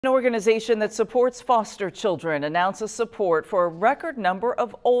An organization that supports foster children announces support for a record number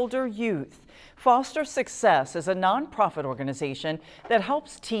of older youth. Foster Success is a nonprofit organization that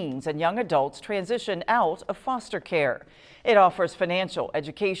helps teens and young adults transition out of foster care. It offers financial,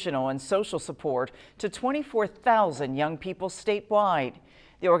 educational, and social support to 24,000 young people statewide.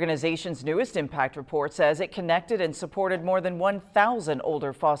 The organization's newest impact report says it connected and supported more than 1,000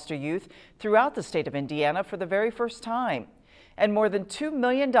 older foster youth throughout the state of Indiana for the very first time. And more than $2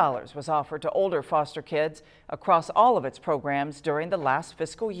 million was offered to older foster kids across all of its programs during the last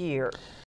fiscal year.